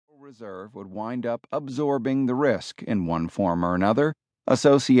Reserve would wind up absorbing the risk in one form or another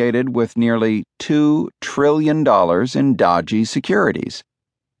associated with nearly $2 trillion in dodgy securities.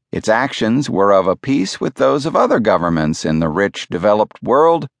 Its actions were of a piece with those of other governments in the rich, developed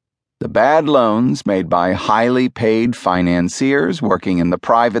world. The bad loans made by highly paid financiers working in the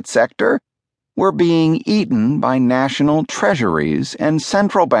private sector were being eaten by national treasuries and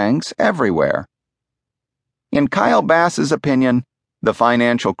central banks everywhere. In Kyle Bass's opinion, the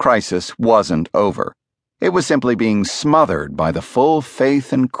financial crisis wasn't over. It was simply being smothered by the full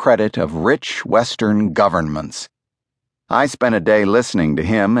faith and credit of rich Western governments. I spent a day listening to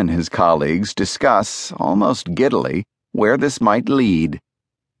him and his colleagues discuss, almost giddily, where this might lead.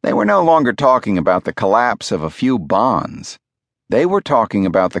 They were no longer talking about the collapse of a few bonds. They were talking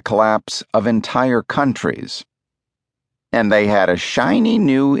about the collapse of entire countries. And they had a shiny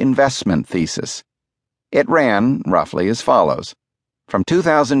new investment thesis. It ran roughly as follows. From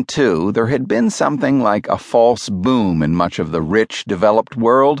 2002, there had been something like a false boom in much of the rich, developed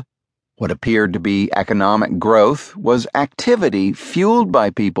world. What appeared to be economic growth was activity fueled by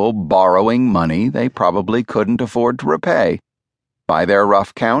people borrowing money they probably couldn't afford to repay. By their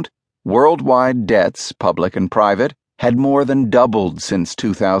rough count, worldwide debts, public and private, had more than doubled since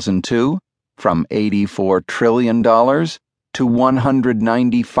 2002, from $84 trillion to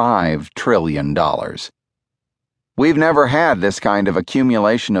 $195 trillion. We've never had this kind of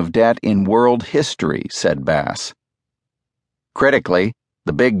accumulation of debt in world history, said Bass. Critically,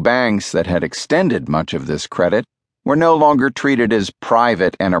 the big banks that had extended much of this credit were no longer treated as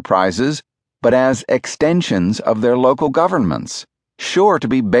private enterprises, but as extensions of their local governments, sure to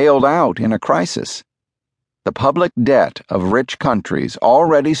be bailed out in a crisis. The public debt of rich countries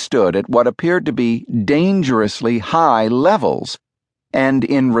already stood at what appeared to be dangerously high levels, and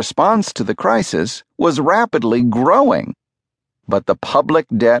in response to the crisis was rapidly growing. But the public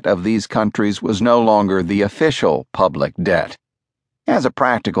debt of these countries was no longer the official public debt. As a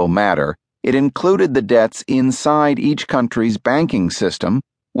practical matter, it included the debts inside each country's banking system,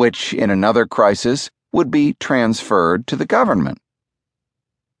 which in another crisis would be transferred to the government.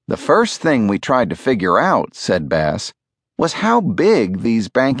 The first thing we tried to figure out, said Bass, was how big these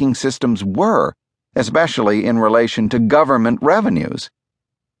banking systems were, especially in relation to government revenues.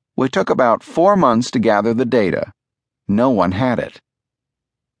 We took about 4 months to gather the data. No one had it.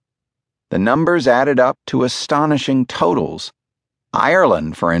 The numbers added up to astonishing totals.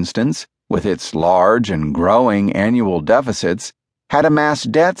 Ireland, for instance, with its large and growing annual deficits, had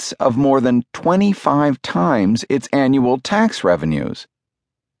amassed debts of more than 25 times its annual tax revenues.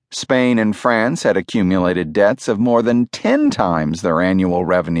 Spain and France had accumulated debts of more than 10 times their annual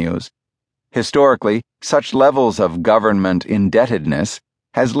revenues. Historically, such levels of government indebtedness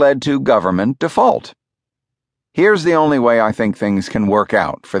has led to government default. Here's the only way I think things can work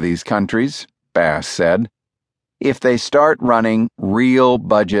out for these countries, Bass said. If they start running real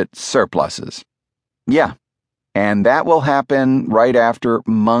budget surpluses. Yeah, and that will happen right after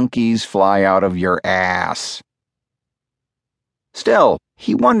monkeys fly out of your ass. Still,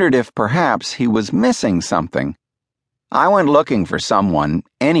 he wondered if perhaps he was missing something. I went looking for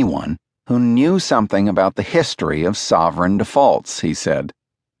anyone, who knew something about the history of sovereign defaults, he said.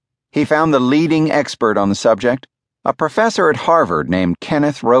 He found the leading expert on the subject, a professor at Harvard named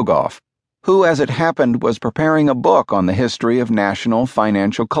Kenneth Rogoff, who, as it happened, was preparing a book on the history of national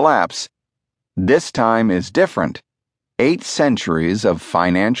financial collapse. This time is different. 8 centuries of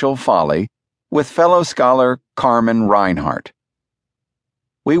financial folly, with fellow scholar Carmen Reinhart.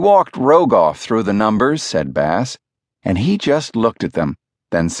 We walked Rogoff through the numbers, said Bass, and he just looked at them,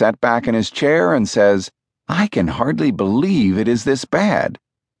 then sat back in his chair and says, "I can hardly believe it is this bad."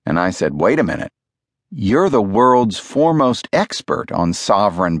 And I said, "Wait a minute. You're the world's foremost expert on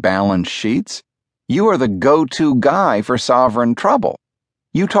sovereign balance sheets. You are the go-to guy for sovereign trouble.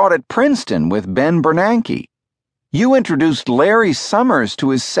 You taught at Princeton with Ben Bernanke. You introduced Larry Summers to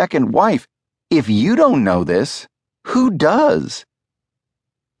his second wife. If you don't know this, who does?"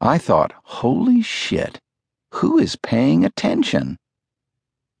 I thought, holy shit, who is paying attention?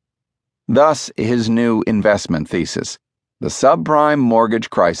 Thus, his new investment thesis. The subprime mortgage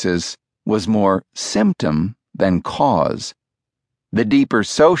crisis was more symptom than cause. The deeper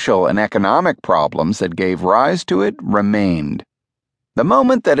social and economic problems that gave rise to it remained. The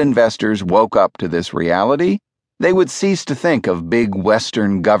moment that investors woke up to this reality, they would cease to think of big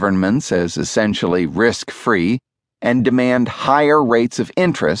Western governments as essentially risk-free and demand higher rates of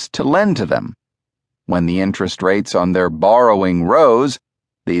interest to lend to them. When the interest rates on their borrowing rose,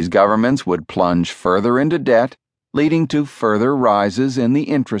 these governments would plunge further into debt, leading to further rises in the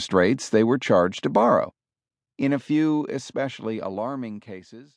interest rates they were charged to borrow. In a few especially alarming cases,